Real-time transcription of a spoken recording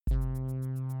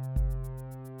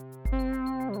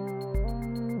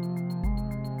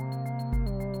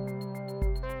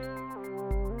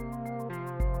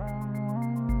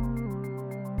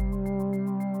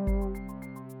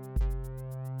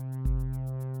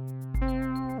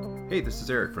Hey, this is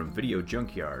Eric from Video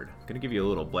Junkyard. I'm going to give you a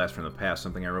little blast from the past,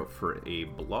 something I wrote for a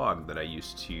blog that I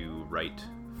used to write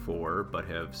for, but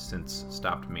have since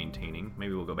stopped maintaining.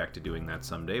 Maybe we'll go back to doing that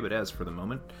someday, but as for the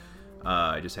moment,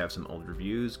 I just have some old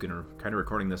reviews. Kind of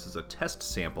recording this as a test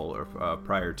sample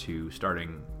prior to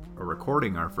starting or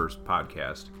recording our first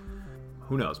podcast.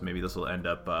 Who knows, maybe this will end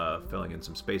up filling in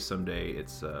some space someday.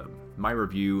 It's my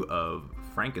review of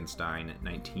Frankenstein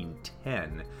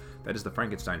 1910. That is the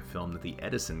Frankenstein film that the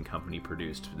Edison company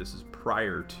produced. This is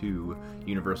prior to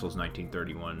Universal's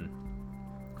 1931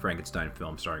 Frankenstein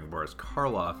film starring Boris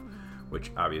Karloff,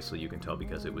 which obviously you can tell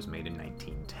because it was made in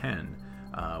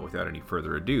 1910. Without any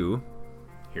further ado,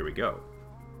 here we go.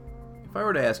 If I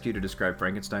were to ask you to describe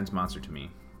Frankenstein's monster to me,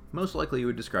 most likely you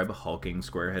would describe a hulking,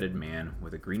 square-headed man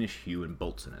with a greenish hue and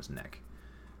bolts in his neck.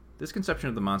 This conception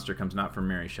of the monster comes not from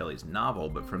Mary Shelley's novel,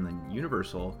 but from the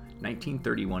Universal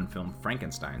 1931 film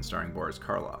Frankenstein starring Boris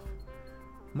Karloff.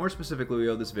 More specifically, we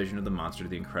owe this vision of the monster to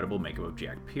the incredible makeup of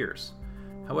Jack Pierce.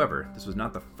 However, this was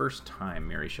not the first time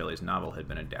Mary Shelley's novel had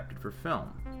been adapted for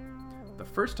film. The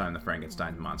first time the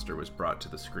Frankenstein monster was brought to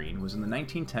the screen was in the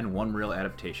 1910 one-reel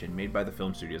adaptation made by the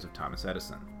film studios of Thomas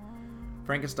Edison.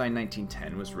 Frankenstein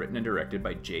 1910 was written and directed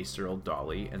by J. Cyril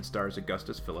Dawley and stars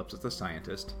Augustus Phillips as the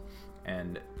scientist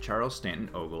and Charles Stanton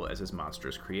Ogle as his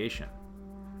monstrous creation.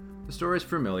 The story is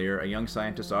familiar, a young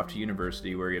scientist off to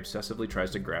university where he obsessively tries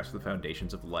to grasp the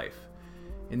foundations of life.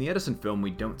 In the Edison film,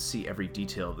 we don't see every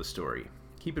detail of the story.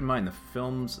 Keep in mind, the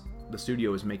films the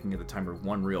studio was making at the time were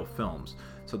one-reel films,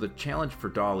 so the challenge for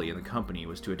Dawley and the company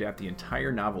was to adapt the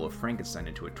entire novel of Frankenstein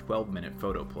into a 12-minute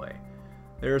photoplay.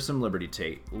 There are some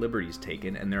liberties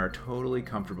taken, and they are totally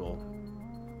comfortable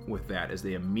with that, as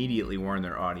they immediately warn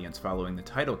their audience following the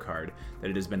title card that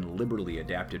it has been liberally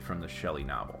adapted from the Shelley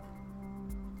novel.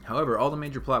 However, all the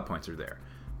major plot points are there.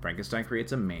 Frankenstein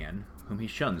creates a man whom he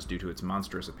shuns due to its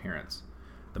monstrous appearance.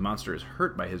 The monster is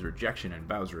hurt by his rejection and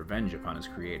vows revenge upon his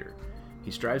creator.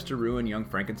 He strives to ruin young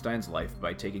Frankenstein's life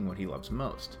by taking what he loves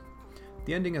most.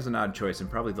 The ending is an odd choice and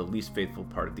probably the least faithful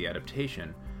part of the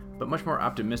adaptation, but much more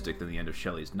optimistic than the end of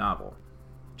Shelley's novel.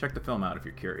 Check the film out if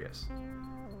you're curious.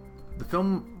 The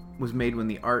film was made when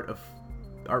the art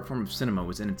form of cinema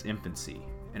was in its infancy,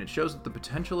 and it shows that the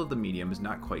potential of the medium has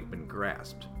not quite been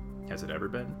grasped. Has it ever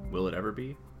been? Will it ever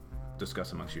be?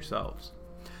 Discuss amongst yourselves.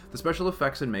 The special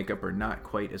effects and makeup are not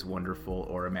quite as wonderful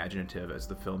or imaginative as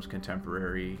the films of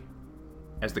contemporary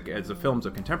French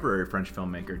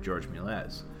filmmaker Georges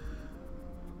Méliès.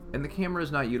 And the camera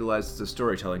is not utilized as a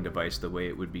storytelling device the way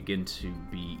it would begin to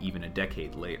be even a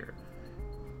decade later.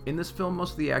 In this film,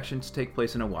 most of the actions take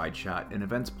place in a wide shot, and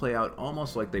events play out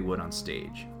almost like they would on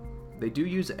stage. They do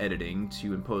use editing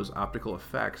to impose optical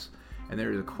effects, and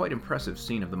there is a quite impressive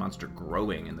scene of the monster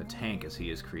growing in the tank as he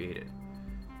is created.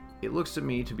 It looks to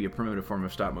me to be a primitive form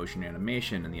of stop-motion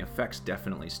animation, and the effects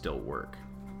definitely still work.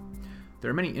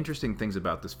 There are many interesting things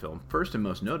about this film. First and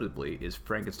most notably is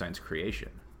Frankenstein's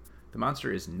creation. The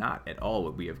monster is not at all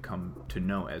what we have come to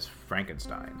know as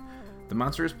Frankenstein. The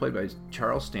monster is played by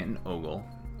Charles Stanton Ogle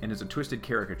and is a twisted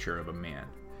caricature of a man.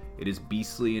 It is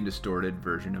beastly and distorted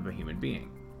version of a human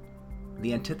being,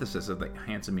 the antithesis of the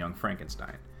handsome young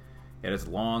Frankenstein. It has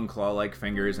long claw-like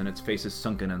fingers and its face is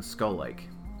sunken and skull-like.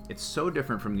 It's so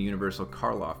different from the Universal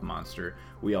Karloff monster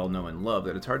we all know and love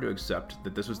that it's hard to accept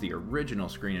that this was the original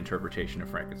screen interpretation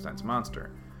of Frankenstein's monster.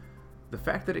 The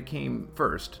fact that it came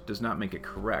first does not make it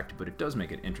correct, but it does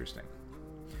make it interesting.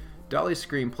 Dawley's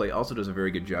screenplay also does a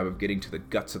very good job of getting to the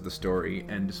guts of the story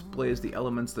and displays the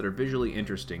elements that are visually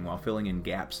interesting while filling in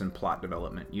gaps in plot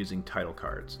development using title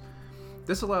cards.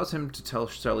 This allows him to tell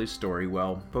Shelley's story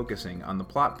while focusing on the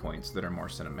plot points that are more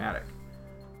cinematic.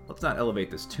 Let's not elevate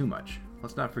this too much.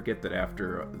 Let's not forget that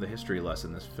after the history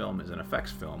lesson, this film is an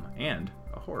effects film and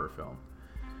a horror film.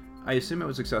 I assume it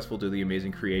was successful due to the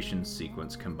amazing creation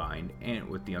sequence combined and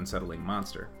with the unsettling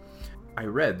monster. I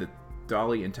read that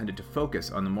Dawley intended to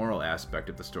focus on the moral aspect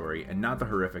of the story and not the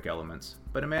horrific elements,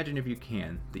 but imagine if you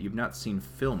can that you've not seen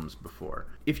films before.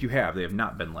 If you have, they have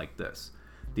not been like this.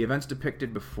 The events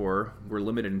depicted before were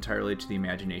limited entirely to the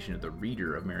imagination of the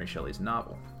reader of Mary Shelley's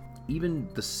novel. Even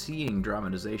the seeing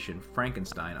dramatization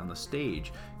Frankenstein on the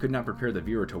stage could not prepare the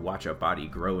viewer to watch a body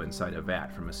grow inside a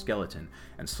vat from a skeleton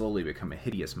and slowly become a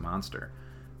hideous monster.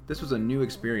 This was a new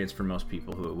experience for most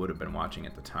people who would have been watching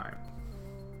at the time.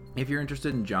 If you're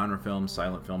interested in genre films,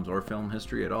 silent films, or film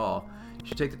history at all, you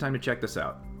should take the time to check this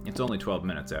out. It's only 12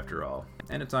 minutes after all,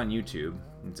 and it's on YouTube.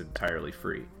 It's entirely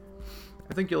free.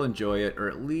 I think you'll enjoy it, or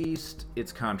at least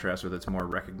its contrast with its more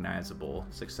recognizable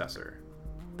successor.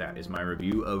 That is my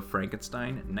review of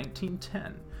Frankenstein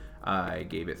 1910. I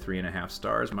gave it 3.5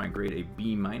 stars, my grade a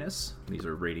B-. These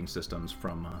are rating systems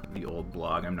from the old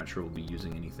blog. I'm not sure we'll be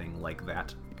using anything like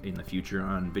that in the future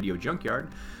on Video Junkyard,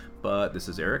 but this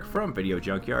is Eric from Video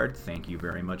Junkyard. Thank you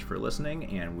very much for listening,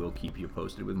 and we'll keep you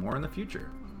posted with more in the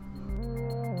future.